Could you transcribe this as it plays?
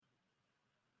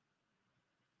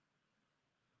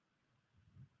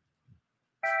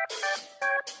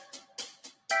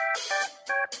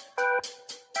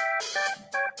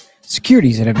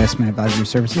Securities and investment advisory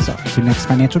services offered through Next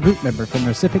Financial Group, member FINRA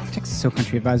Pacific, Texas Hill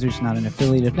Country Advisors, not an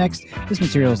affiliate of Next. This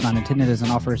material is not intended as an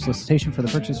offer or solicitation for the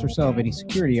purchase or sale of any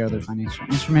security or other financial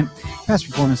instrument. Past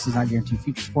performance does not guarantee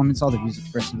future performance. All the views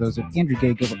expressed are those of Andrew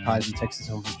Gay, Gilbert Pies, and Texas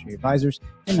Hill Country Advisors,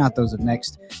 and not those of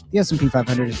Next. The S&P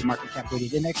 500 is a market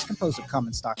cap-weighted index composed of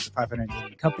common stocks of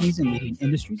 580 companies in leading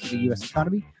industries of the U.S.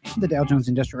 economy. The Dow Jones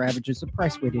Industrial Average is a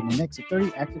price-weighted index of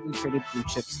 30 actively traded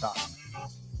blue-chip stocks.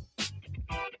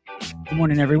 Good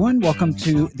morning, everyone. Welcome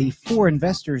to the For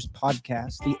Investors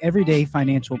podcast, the everyday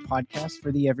financial podcast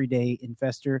for the everyday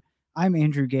investor. I'm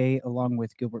Andrew Gay, along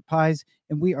with Gilbert Pies,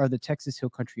 and we are the Texas Hill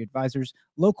Country Advisors,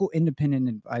 local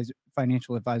independent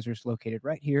financial advisors located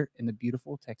right here in the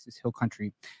beautiful Texas Hill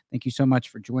Country. Thank you so much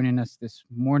for joining us this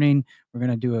morning. We're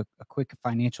going to do a quick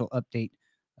financial update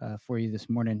for you this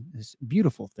morning, this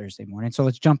beautiful Thursday morning. So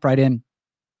let's jump right in.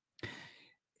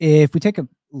 If we take a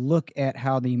look at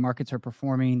how the markets are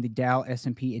performing, the Dow,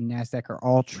 S&P, and NASDAQ are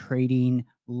all trading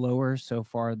lower so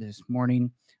far this morning.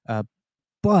 And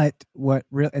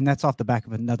that's off the back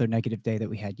of another negative day that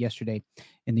we had yesterday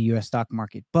in the U.S. stock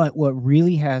market. But what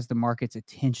really has the market's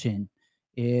attention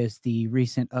is the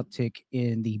recent uptick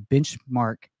in the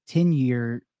benchmark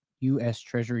 10-year U.S.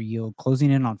 Treasury yield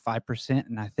closing in on 5%.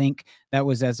 And I think that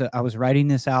was as I was writing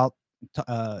this out,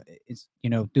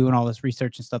 doing all this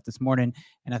research and stuff this morning.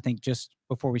 And I think just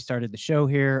before we started the show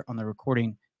here on the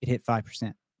recording, it hit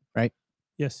 5%, right?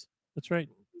 Yes, that's right.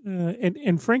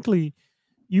 And frankly,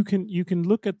 you can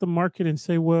look at the market and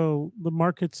say, well, the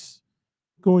market's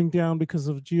going down because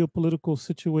of geopolitical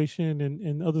situation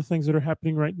and other things that are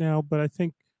happening right now. But I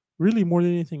think really more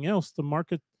than anything else,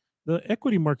 the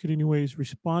equity market anyway, is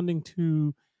responding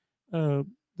to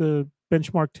the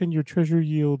benchmark 10-year Treasury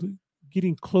yield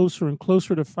getting closer and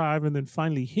closer to 5 and then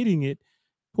finally hitting it,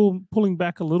 pulling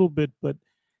back a little bit. But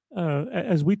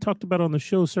as we talked about on the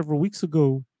show several weeks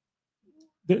ago,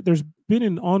 there's been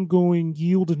an ongoing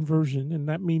yield inversion. And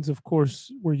that means, of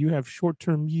course, where you have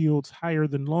short-term yields higher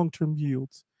than long-term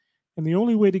yields. And the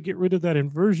only way to get rid of that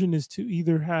inversion is to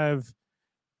either have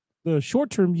the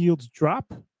short-term yields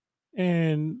drop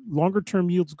and longer-term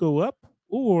yields go up,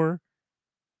 or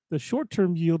the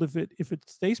short-term yield, if it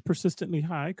stays persistently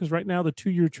high, because right now the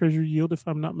 2-year Treasury yield, if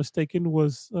I'm not mistaken,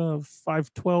 was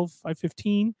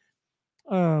 5.12,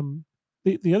 5.15.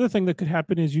 The other thing that could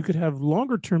happen is you could have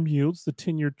longer-term yields, the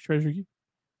 10-year Treasury,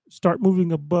 start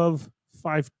moving above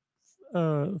 5%,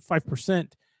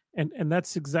 and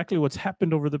that's exactly what's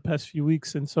happened over the past few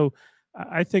weeks. And so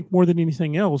I think more than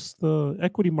anything else, the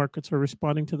equity markets are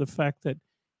responding to the fact that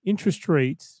interest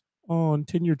rates on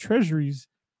 10-year Treasuries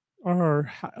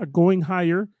are going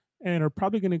higher and are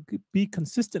probably going to be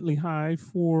consistently high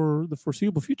for the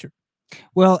foreseeable future.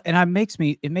 Well, and it makes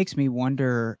me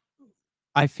wonder.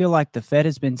 I feel like the Fed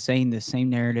has been saying the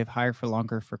same narrative, higher for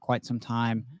longer, for quite some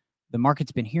time. The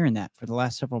market's been hearing that for the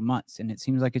last several months, and it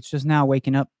seems like it's just now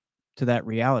waking up to that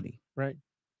reality. Right.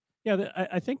 Yeah,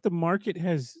 I think the market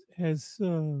has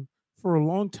for a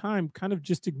long time kind of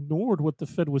just ignored what the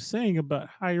Fed was saying about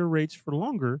higher rates for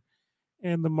longer.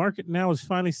 And the market now is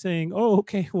finally saying, oh,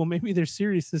 okay, well, maybe they're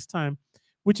serious this time,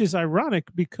 which is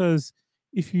ironic because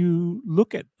if you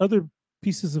look at other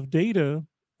pieces of data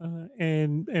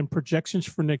and projections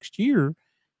for next year,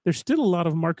 there's still a lot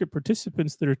of market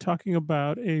participants that are talking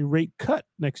about a rate cut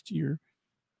next year.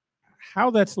 How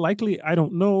that's likely, I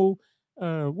don't know.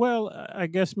 I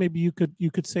guess maybe you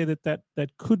could say that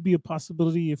could be a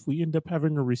possibility if we end up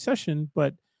having a recession,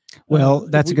 but well,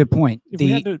 that's a good point. If we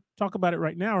had to talk about it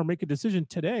right now or make a decision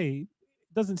today,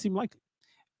 it doesn't seem likely.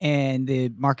 And the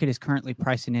market is currently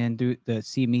pricing in the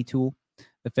CME tool,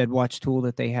 the FedWatch tool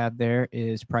that they have there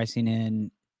is pricing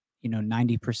in,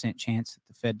 90% chance that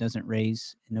the Fed doesn't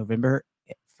raise in November.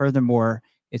 Furthermore,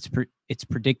 it's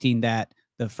predicting that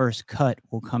the first cut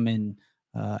will come in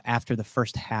after the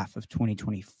first half of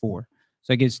 2024.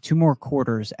 So it gives 2 more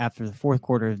quarters after the fourth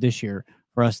quarter of this year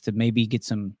for us to maybe get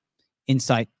some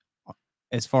insight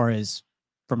as far as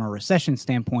from a recession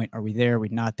standpoint. Are we there? Are we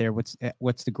not there?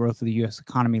 What's the growth of the U.S.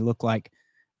 economy look like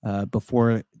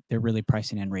before they're really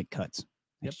pricing in rate cuts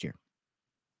next year?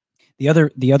 The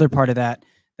other part of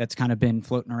that's kind of been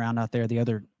floating around out there, the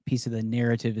other piece of the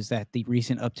narrative is that the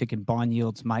recent uptick in bond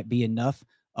yields might be enough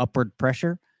upward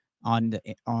pressure on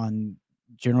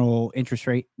general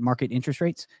market interest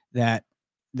rates that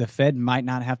the Fed might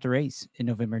not have to raise in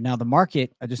November. Now, the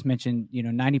market, I just mentioned,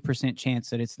 90% chance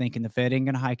that it's thinking the Fed ain't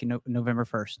going to hike in November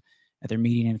 1st at their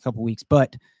meeting in a couple weeks.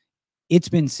 But it's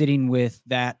been sitting with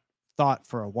that thought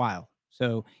for a while.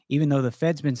 So even though the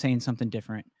Fed's been saying something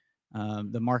different,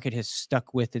 the market has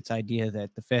stuck with its idea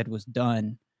that the Fed was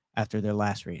done after their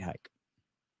last rate hike.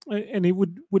 And it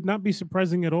would not be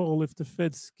surprising at all if the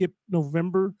Fed skipped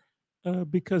November,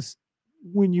 because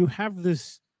when you have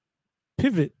this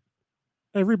pivot,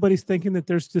 everybody's thinking that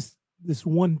there's just this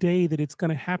one day that it's going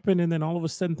to happen, and then all of a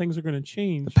sudden things are going to The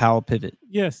change. Powell pivot.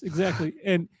 Yes, exactly.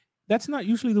 And that's not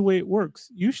usually the way it works.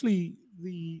 Usually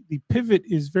the pivot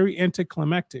is very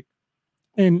anticlimactic.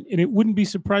 And it wouldn't be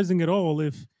surprising at all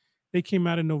if they came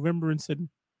out in November and said,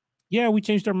 "Yeah, we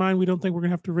changed our mind. We don't think we're going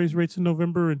to have to raise rates in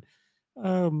November."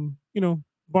 And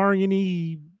barring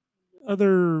any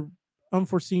other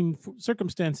unforeseen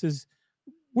circumstances,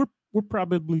 we're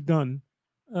probably done.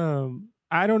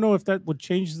 I don't know if that would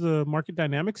change the market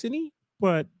dynamics any,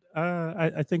 but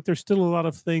I think there's still a lot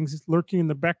of things lurking in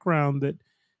the background that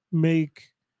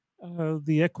make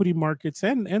the equity markets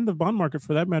and the bond market,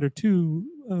 for that matter, too.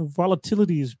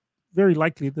 Volatility is very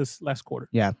likely this last quarter.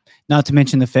 Yeah. Not to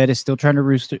mention the Fed is still trying to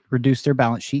reduce their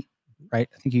balance sheet, right?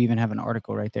 I think you even have an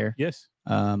article right there. Yes.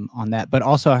 On that. But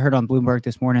also, I heard on Bloomberg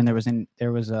this morning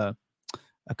there was a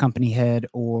company head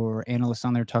or analyst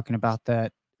on there talking about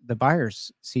that the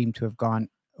buyers seem to have gone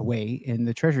away in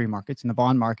the treasury markets and the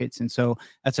bond markets, and so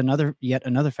that's yet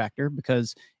another factor,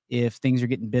 because if things are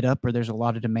getting bid up or there's a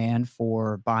lot of demand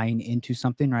for buying into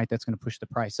something, right, that's going to push the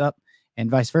price up,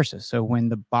 and vice versa. So when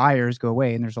the buyers go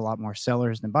away and there's a lot more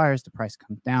sellers than buyers, the price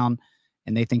comes down,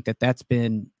 and they think that that's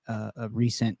been a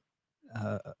recent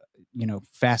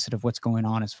facet of what's going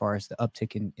on as far as the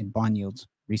uptick in bond yields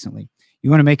recently. You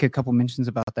want to make a couple mentions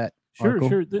about that article?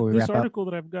 Sure. Before we This wrap up? article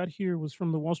that I've got here was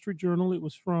from the Wall Street Journal. It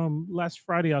was from last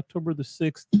Friday, October the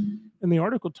 6th. And the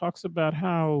article talks about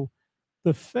how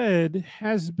the Fed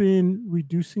has been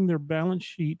reducing their balance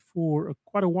sheet for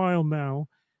quite a while now.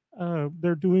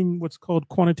 They're doing what's called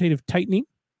quantitative tightening.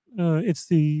 It's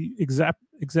the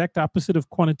exact opposite of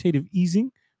quantitative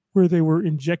easing, where they were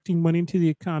injecting money into the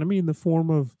economy in the form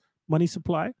of money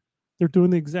supply. They're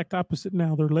doing the exact opposite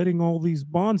now. They're letting all these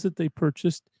bonds that they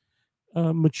purchased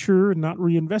mature and not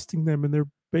reinvesting them, and they're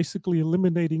basically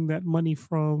eliminating that money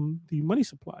from the money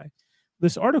supply.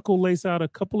 This article lays out a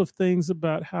couple of things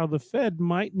about how the Fed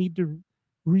might need to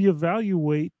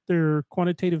reevaluate their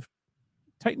quantitative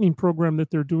tightening program that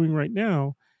they're doing right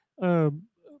now. Uh,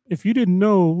 if you didn't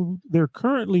know, they're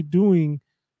currently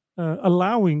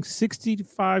allowing 60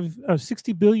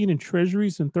 billion in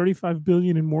treasuries and 35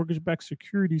 billion in mortgage-backed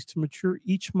securities to mature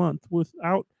each month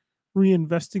without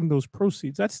reinvesting those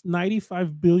proceeds. That's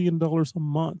 $95 billion a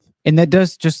month. And that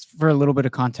does, just for a little bit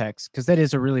of context, because that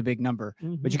is a really big number.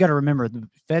 But you got to remember, the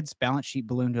Fed's balance sheet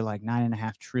ballooned to like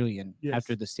 $9.5 trillion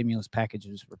after the stimulus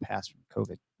packages were passed from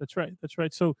COVID. That's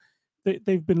right. So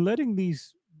they've been letting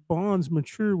these bonds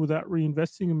mature without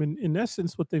reinvesting them. In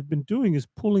essence, what they've been doing is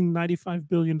pulling $95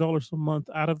 billion a month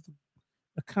out of the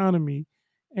economy.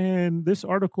 And this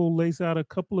article lays out a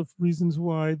couple of reasons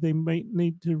why they might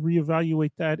need to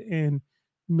reevaluate that and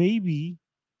maybe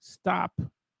stop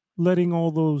letting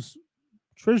all those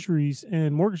treasuries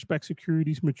and mortgage-backed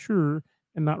securities mature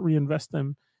and not reinvest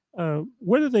them.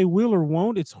 Whether they will or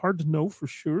won't, it's hard to know for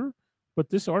sure. But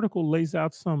this article lays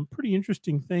out some pretty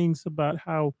interesting things about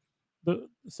how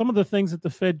some of the things that the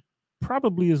Fed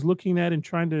probably is looking at and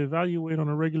trying to evaluate on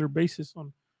a regular basis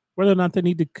on whether or not they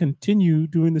need to continue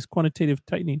doing this quantitative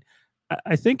tightening.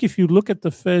 I think if you look at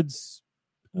the Fed's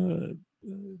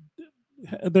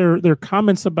their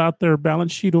comments about their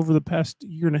balance sheet over the past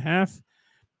year and a half,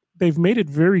 they've made it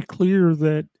very clear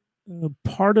that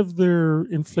part of their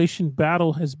inflation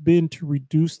battle has been to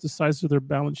reduce the size of their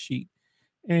balance sheet.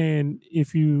 And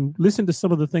if you listen to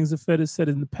some of the things the Fed has said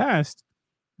in the past,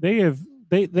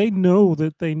 they know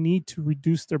that they need to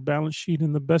reduce their balance sheet,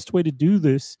 and the best way to do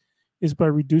this is by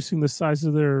reducing the size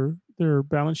of their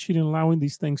balance sheet and allowing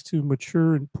these things to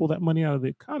mature and pull that money out of the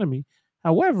economy.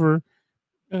 However,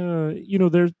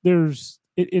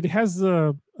 it has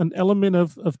an element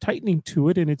of tightening to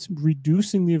it, and it's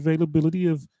reducing the availability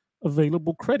of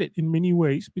available credit in many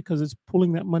ways because it's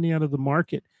pulling that money out of the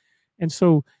market. And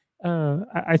so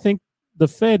I think the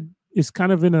Fed is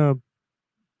kind of in a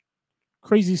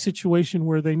crazy situation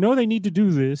where they know they need to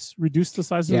do this, reduce the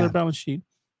size of their balance sheet,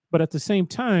 but at the same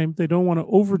time, they don't want to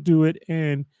overdo it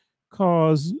and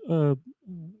cause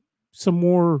some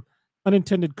more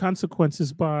unintended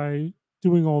consequences by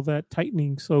doing all that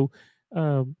tightening. So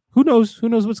who knows? Who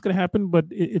knows what's going to happen? But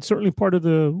it's certainly part of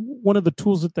one of the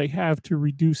tools that they have to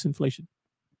reduce inflation.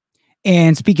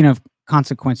 And speaking of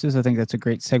consequences, I think that's a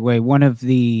great segue. One of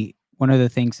the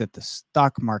things that the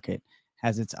stock market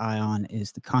has its eye on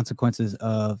is the consequences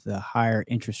of the higher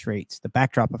interest rates, the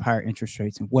backdrop of higher interest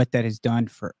rates, and what that has done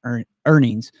for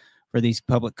earnings for these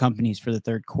public companies for the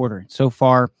third quarter. So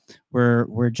far,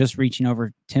 we're just reaching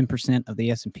over 10% of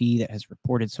the S&P that has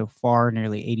reported so far.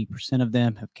 Nearly 80% of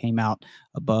them have came out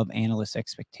above analyst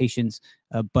expectations.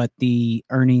 But the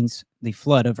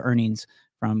flood of earnings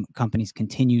from companies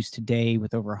continues today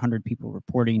with over 100 people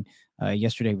reporting.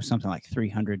 Yesterday was something like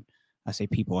 300. I say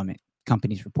people, I mean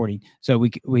companies reporting. So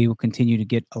we will continue to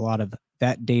get a lot of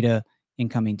that data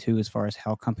incoming too, as far as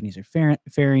how companies are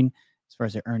faring as far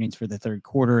as their earnings for the third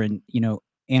quarter. And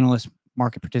analysts,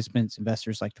 market participants,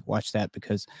 investors like to watch that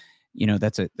because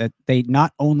that they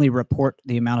not only report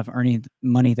the amount of earning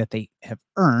money that they have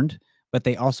earned, but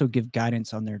they also give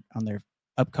guidance on their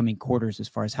upcoming quarters as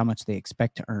far as how much they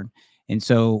expect to earn. And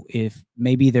so if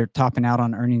maybe they're topping out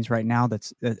on earnings right now,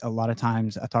 that's a lot of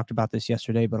times, I talked about this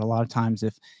yesterday, but a lot of times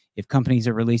if companies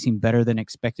are releasing better than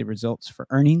expected results for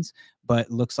earnings, but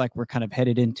looks like we're kind of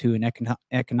headed into an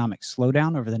economic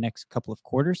slowdown over the next couple of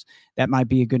quarters, that might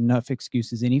be a good enough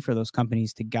excuse as any for those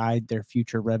companies to guide their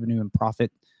future revenue and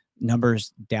profit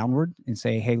numbers downward and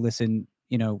say, hey, listen,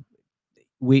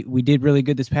 we did really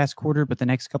good this past quarter, but the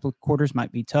next couple of quarters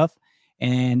might be tough.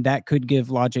 And that could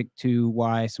give logic to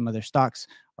why some other stocks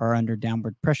are under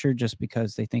downward pressure, just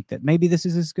because they think that maybe this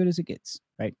is as good as it gets,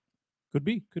 right?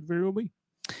 Could very well be.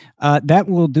 That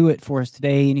will do it for us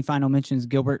today. Any final mentions,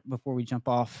 Gilbert, before we jump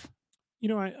off?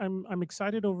 I'm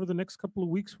excited. Over the next couple of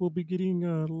weeks, we'll be getting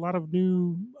a lot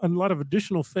of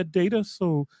additional Fed data.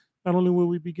 So not only will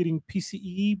we be getting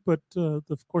PCE, but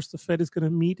of course the Fed is going to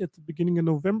meet at the beginning of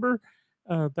November.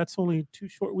 That's only 2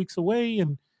 short weeks away,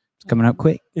 and it's coming up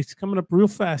quick. It's coming up real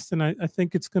fast, and I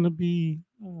think it's going to be.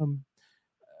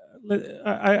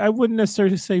 I wouldn't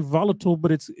necessarily say volatile,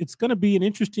 but it's going to be an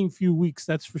interesting few weeks,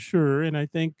 that's for sure. And I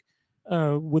think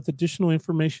with additional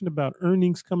information about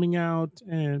earnings coming out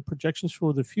and projections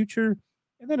for the future,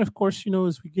 and then of course,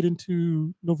 as we get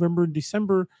into November and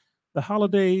December, the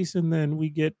holidays, and then we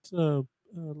get a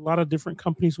lot of different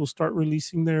companies will start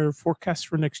releasing their forecasts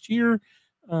for next year.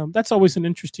 That's always an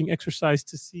interesting exercise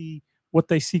to see what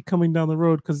they see coming down the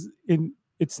road, because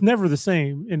it's never the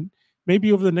same. And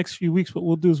maybe over the next few weeks, what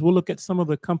we'll do is we'll look at some of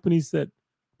the companies that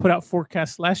put out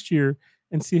forecasts last year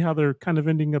and see how they're kind of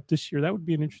ending up this year. That would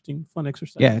be an interesting, fun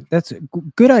exercise. Yeah, that's a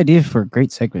good idea for a great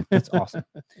segment. That's awesome.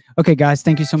 Okay, guys,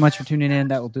 thank you so much for tuning in.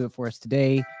 That will do it for us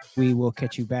today. We will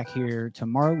catch you back here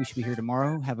tomorrow. We should be here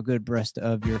tomorrow. Have a good rest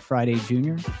of your Friday,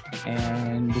 Junior,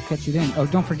 and we'll catch you then. Oh,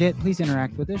 don't forget, please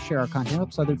interact with us. Share our content.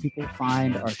 Helps other people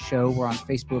find our show. We're on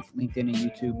Facebook, LinkedIn, and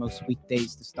YouTube. Most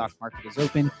weekdays, the stock market is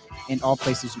open in all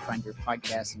places you find your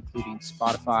podcasts, including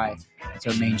Spotify. That's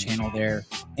our main channel there,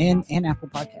 and Apple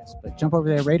Podcasts. But jump over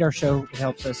there, rate our show. It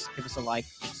helps us. Give us a like,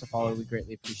 give us a follow. We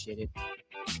greatly appreciate it.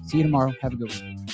 See you tomorrow. Have a good one.